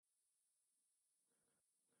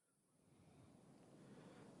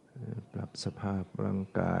สภาพร่าง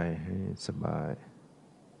กายให้สบาย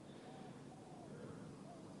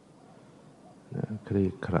คลี่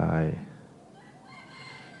คลาย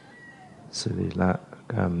สรีระ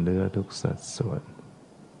กล้ามเนื้อทุกสัดส่วน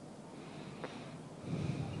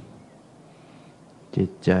จิต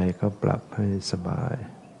ใจก็ปรับให้สบาย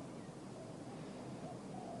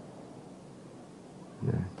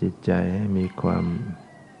จิตใจให้มีความ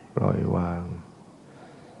ปล่อยวาง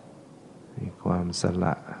มีความสล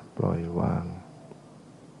ะปล่อยวาง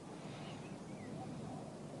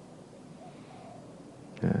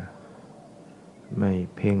ไม่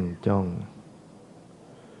เพ่งจ้อง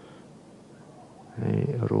ให้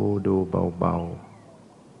รู้ดูเบา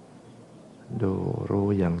ๆดูรู้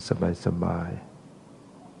อย่างสบายๆ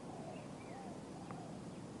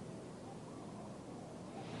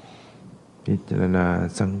พิจารณา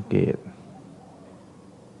สังเกต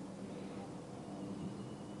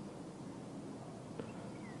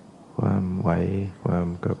ความไหวความ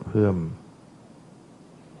กระเพื่อม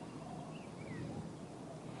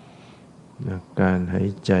การหาย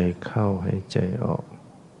ใจเข้าหายใจออก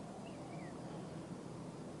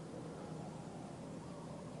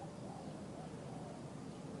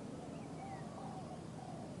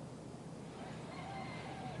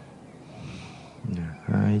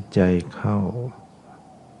หายใจเข้า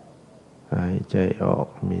หายใจออก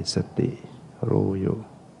มีสติรู้อยู่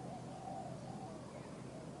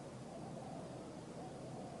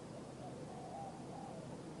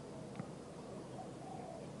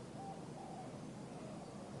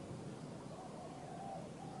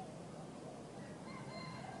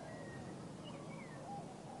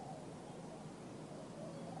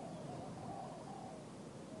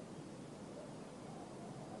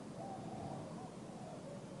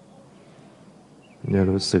จะ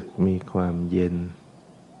รู้สึกมีความเย็น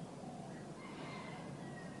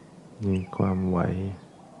มีความไหว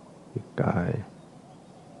ที่กาย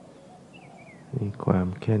มีความ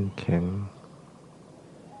เข้มแข็ง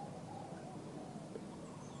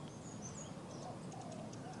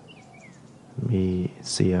มี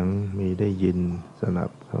เสียงมีได้ยินสลั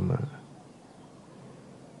บเข้ามา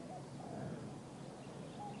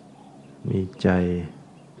มีใจ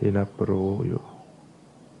ที่รับรู้อยู่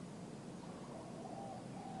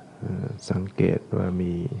สังเกตว่า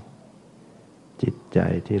มีจิตใจ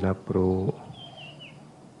ที่รับรู้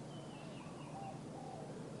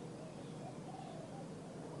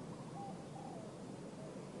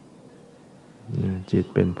จิต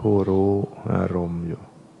เป็นผู้รู้อารมณ์อยู่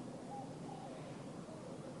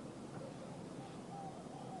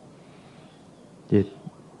จิต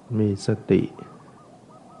มีสติ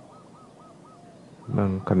บา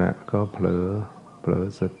งขณะก็เผลอ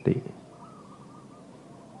สติ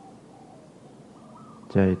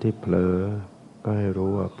ใจที่เผลอก็ให้รู้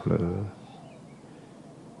ว่าเผลอ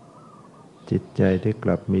จิตใจที่ก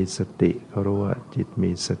ลับมีสติก็รู้ว่าจิต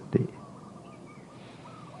มีสติ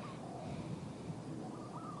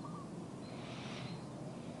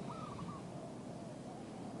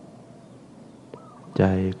ใจ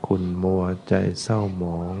ขุ่นมัวใจเศร้าหม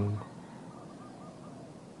อง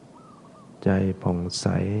ใจผ่องใส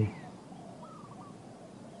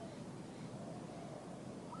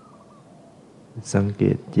สังเก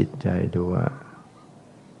ตจิตใจดูว่า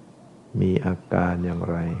มีอาการอย่าง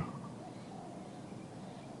ไร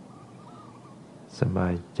สบา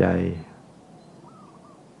ยใจ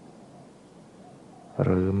ห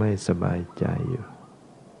รือไม่สบายใจอยู่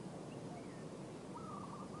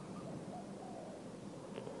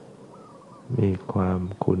มีความ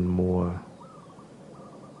ขุ่นมัว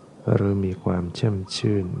หรือมีความแช่ม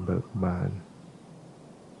ชื่นเบิกบาน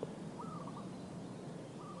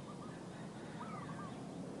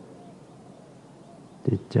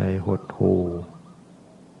จิตใจหดหู่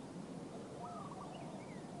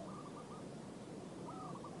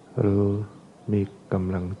หรือมีก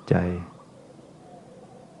ำลังใจ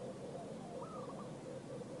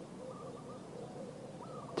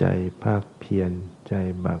ใจภาคเพียรใจ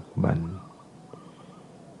บักบั่น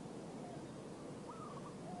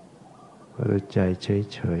หรือใจเ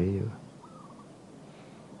ฉยๆอยู่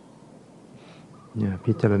เนี่ย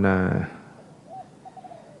พิจารณา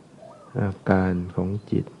อาการของ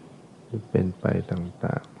จิตที่เป็นไป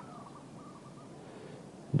ต่าง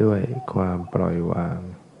ๆด้วยความปล่อยวาง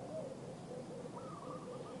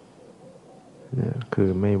เนี่ยคือ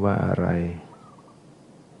ไม่ว่าอะไร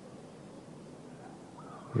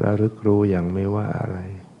ระลึกรู้อย่างไม่ว่าอะไร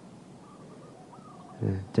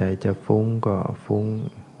ใจจะฟุ้งก็ฟุ้ง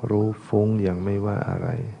รู้ฟุ้งอย่างไม่ว่าอะไร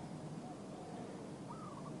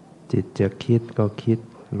จิตจะคิดก็คิด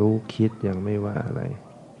รู้คิดอย่างไม่ว่าอะไร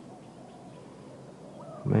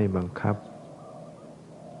ไม่บังคับ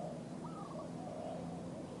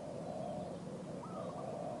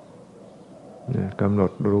กำหน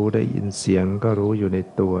ดรู้ได้ยินเสียงก็รู้อยู่ใน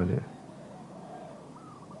ตัวเนี่ย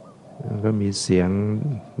มันก็มีเสียง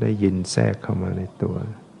ได้ยินแทรกเข้ามาในตัว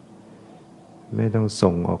ไม่ต้อง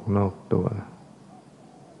ส่งออกนอกตัว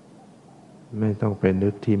ไม่ต้องไปนึ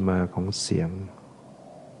กที่มาของเสียง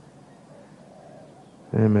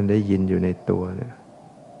ให้มันได้ยินอยู่ในตัวเนี่ย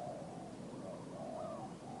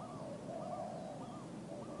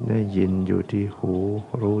ได้ยินอยู่ที่หู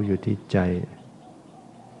รู้อยู่ที่ใจ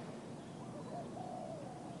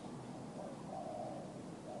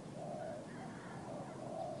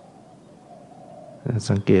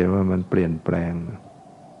สังเกตว่ามันเปลี่ยนแปลง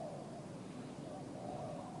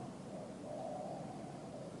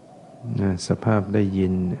สภาพได้ยิ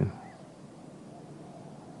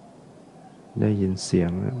นเสียง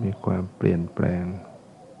มีความเปลี่ยนแปลง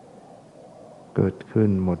เกิดขึ้น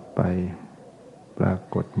หมดไปปรา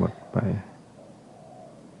กฏหมดไป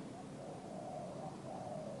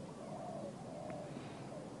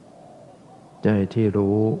ใจที่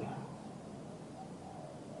รู้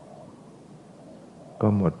ก็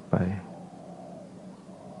หมดไป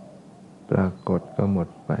ปรากฏก็หมด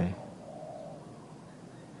ไป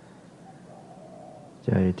ใ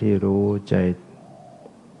จที่รู้ใจ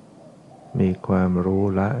มีความรู้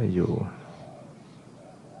ละอยู่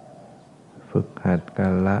ฝึกหัดกา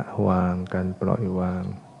รละวางการปล่อยวาง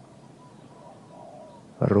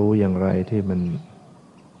รู้อย่างไรที่มัน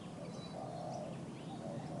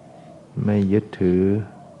ไม่ยึดถือ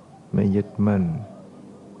ไม่ยึดมั่น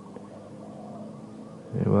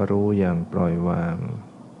เรียกว่ารู้อย่างปล่อยวาง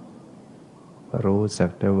รู้สั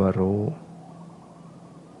กแต่ว่ารู้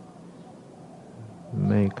ไ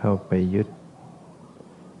ม่เข้าไปยึด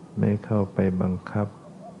ไม่เข้าไปบังคับ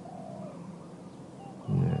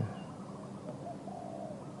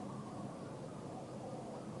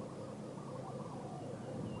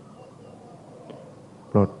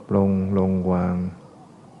ปลดปลงลงวาง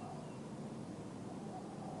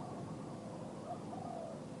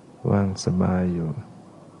วางสบายอยู่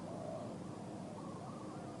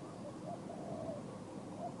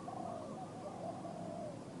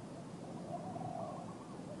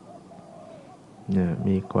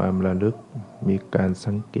มีความระลึกมีการ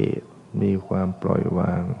สังเกตมีความปล่อยว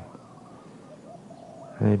าง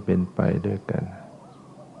ให้เป็นไปด้วยกัน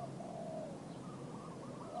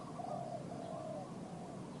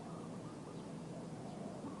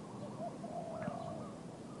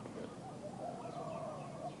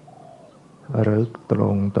ระลึกตร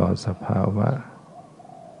งต่อสภาวะ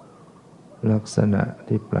ลักษณะ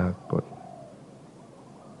ที่ปรากฏ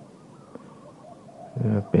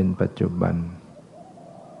เป็นปัจจุบัน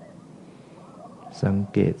สัง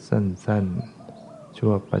เกตสั้นๆชั่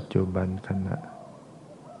วปัจจุบันขณะ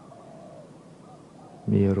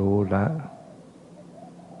มีรู้ละ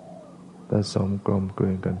ผสมกลมกลื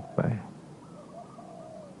นกันไป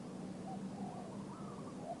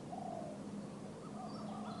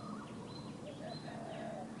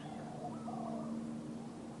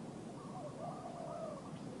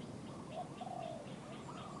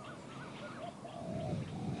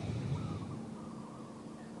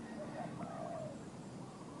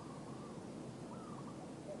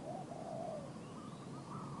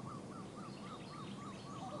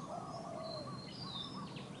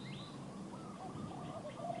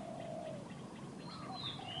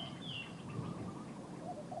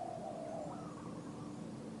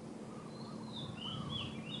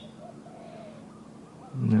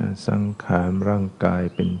สังขารร่างกาย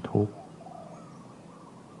เป็นทุกข์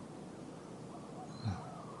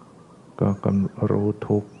ก็กำรู้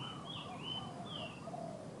ทุกข์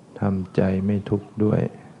ทำใจไม่ทุกข์ด้วย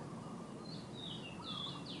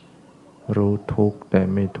รู้ทุกข์แต่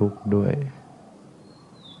ไม่ทุกข์ด้วย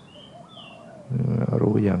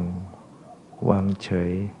รู้อย่างวางเฉ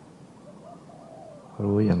ย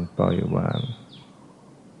รู้อย่างปล่อยวาง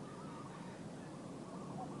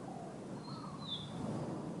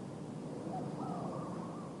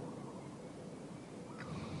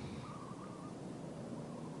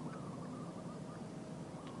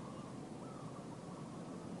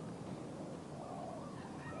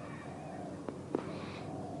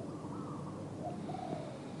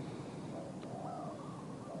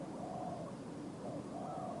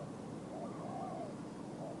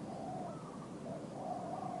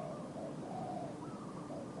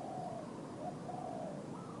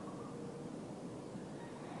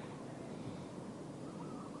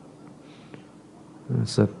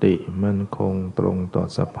สติมั่นคงตรงต่อ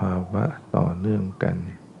สภาวะต่อเนื่องกัน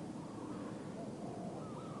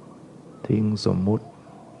ทิ้งสมมุติ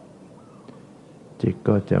จิต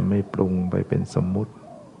ก็จะไม่ปรุงไปเป็นสมมุติ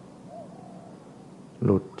ห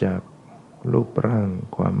ลุดจากรูปร่าง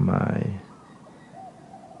ความหมาย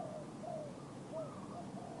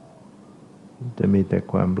จะมีแต่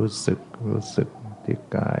ความรู้สึกที่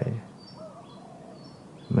กาย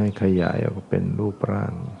ไม่ขยายออกเป็นรูปร่า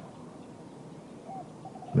ง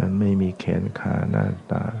มันไม่มีแขนขาหน้า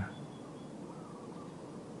ตา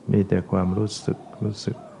มีแต่ความรู้สึ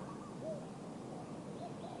ก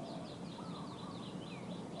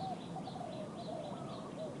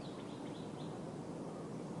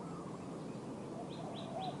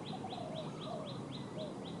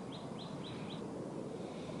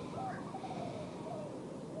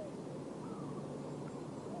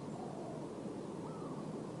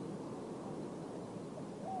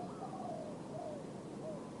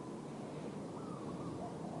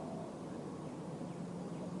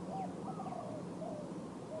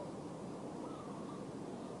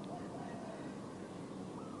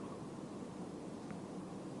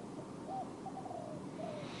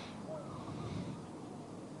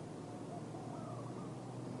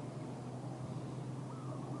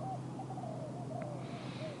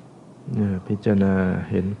พิจารณา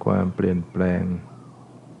เห็นความเปลี่ยนแปลง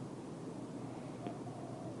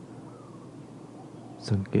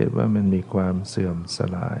สังเกตว่ามันมีความเสื่อมส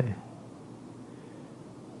ลาย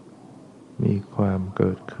มีความเ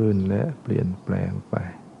กิดขึ้นและเปลี่ยนแปลงไป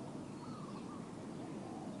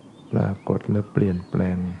ปรากฏและเปลี่ยนแปล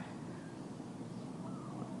ง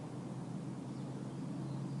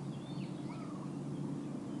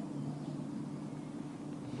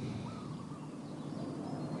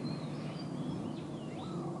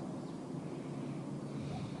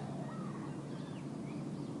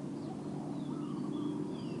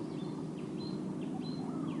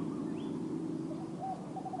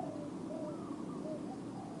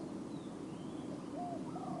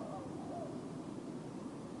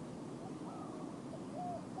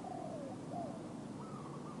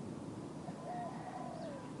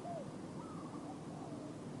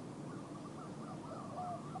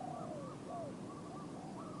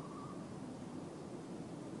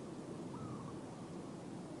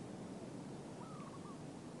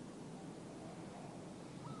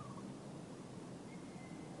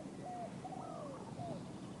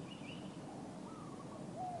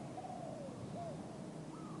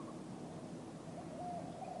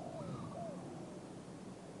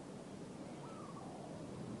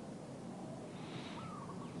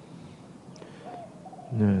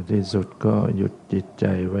ที่สุดก็หยุดจิตใจ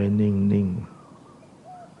ไว้นิ่ง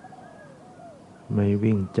ๆไม่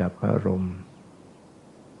วิ่งจับอารมณ์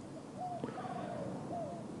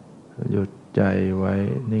หยุดใจไว้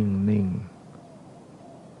นิ่ง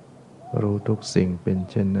ๆรู้ทุกสิ่งเป็น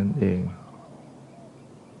เช่นนั้นเอง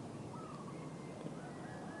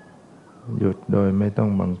หยุดโดยไม่ต้อ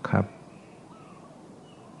งบังคับ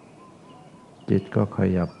จิตก็ข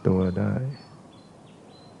ยับตัวได้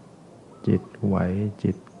จิตไหว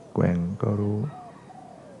จิตแกว่งก็รู้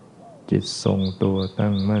จิตทรงตัว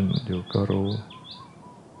ตั้งมั่นอยู่ก็รู้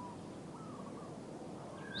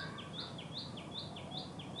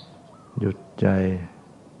หยุดใจ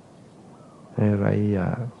ให้ไร้อย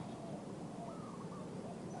าก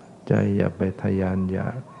ใจอย่าไปทะยานอย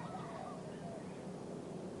าก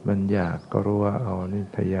มันอยากก็รู้ว่าเอานี่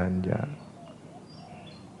ทะยานอยาก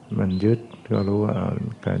มันยึดก็รู้ว่าเอา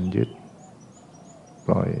การยึดป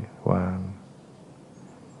ล่อยวาง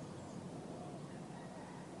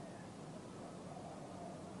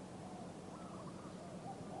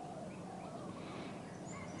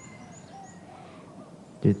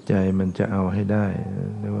จิตใจมันจะเอาให้ได้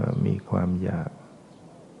หรือว่ามีความอยาก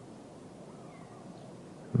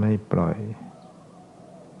ไม่ปล่อย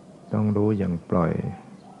ต้องรู้อย่างปล่อย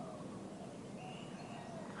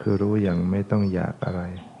คือรู้อย่างไม่ต้องอยากอะไร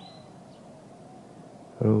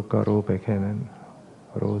รู้ก็รู้ไปแค่นั้น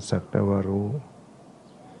รู้สักแต่ว่ารู้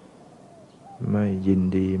ไม่ยิน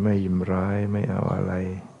ดีไม่ยินร้ายไม่เอาอะไร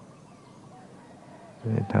ไ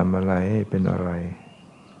ม่ทำอะไรให้เป็นอะไร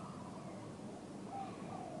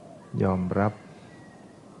ยอมรับ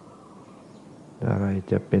อะไร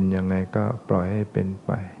จะเป็นยังไงก็ปล่อยให้เป็นไ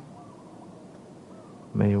ป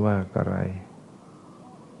ไม่ว่าอะไร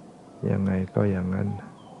ยังไงก็อย่างนั้น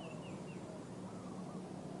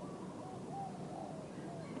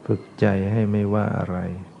ฝึกใจให้ไม่ว่าอะไร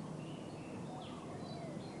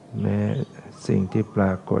แม้สิ่งที่ปร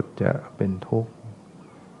ากฏจะเป็นทุกข์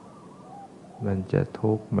มันจะ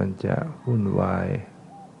ทุกข์มันจะวุ่นวาย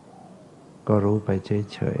ก็รู้ไป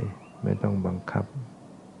เฉยๆไม่ต้องบังคับ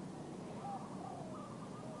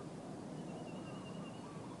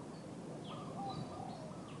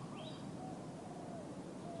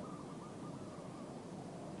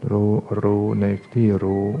รู้ในที่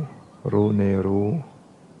รู้ในรู้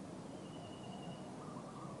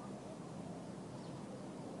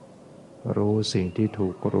สิ่งที่ถู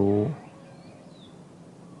กรู้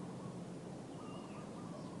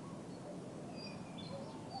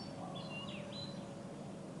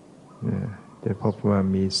จะพบว่า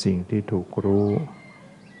มีสิ่งที่ถูกรู้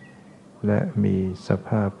และมีสภ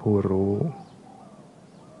าพผู้รู้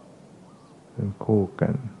เป็นคู่กั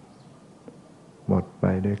นหมดไป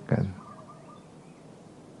ด้วยกัน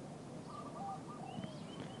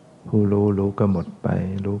ผู้รู้รู้ก็หมดไป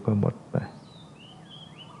รู้ก็หมดไป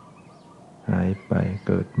หายไปเ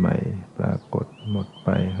กิดใหม่ปรากฏหมดไป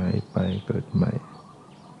หายไปเกิดใหม่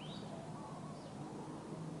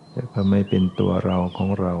แต่ก็ไม่เป็นตัวเราขอ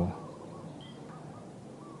งเรา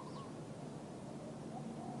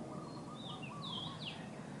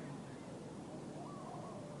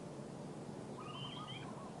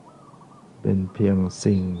เป็นเพียง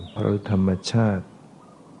สิ่งหรือธรรมชาติ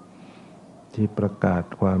ที่ประกาศ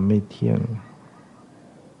ความไม่เที่ยง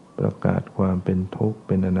ประกาศความเป็นทุกข์เ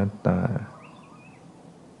ป็นอนัตตา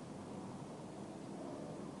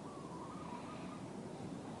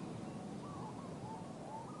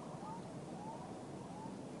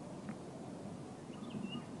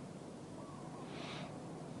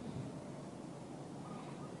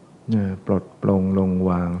ปลดปลงลง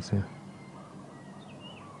วางเสีย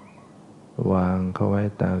วางเขาไว้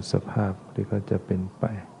ตามสภาพที่เขาจะเป็นไป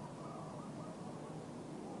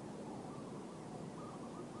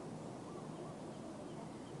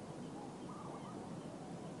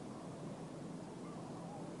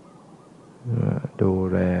ดู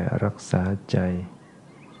แลรักษาใจ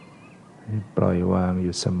ให้ปล่อยวางอ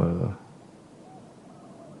ยู่เสมอ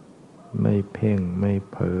ไม่เพ่งไม่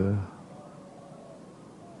เผลอ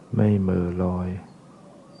ไม่เหม่อลอย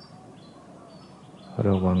ร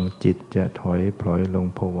ะวังจิตจะถอยพลอยลง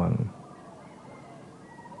ภวังค์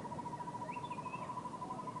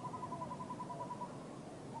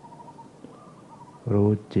รู้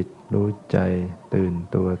จิตรู้ใจตื่น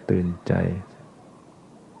ตัวตื่นใจ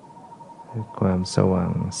ความสว่า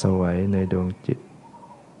งไสวในดวงจิต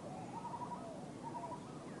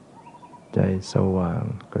ใจสว่าง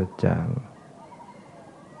กระจ่าง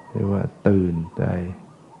เรียกว่าตื่นใจ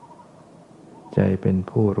ใจเป็น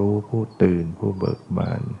ผู้รู้ผู้ตื่นผู้เบิกบ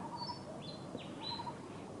าน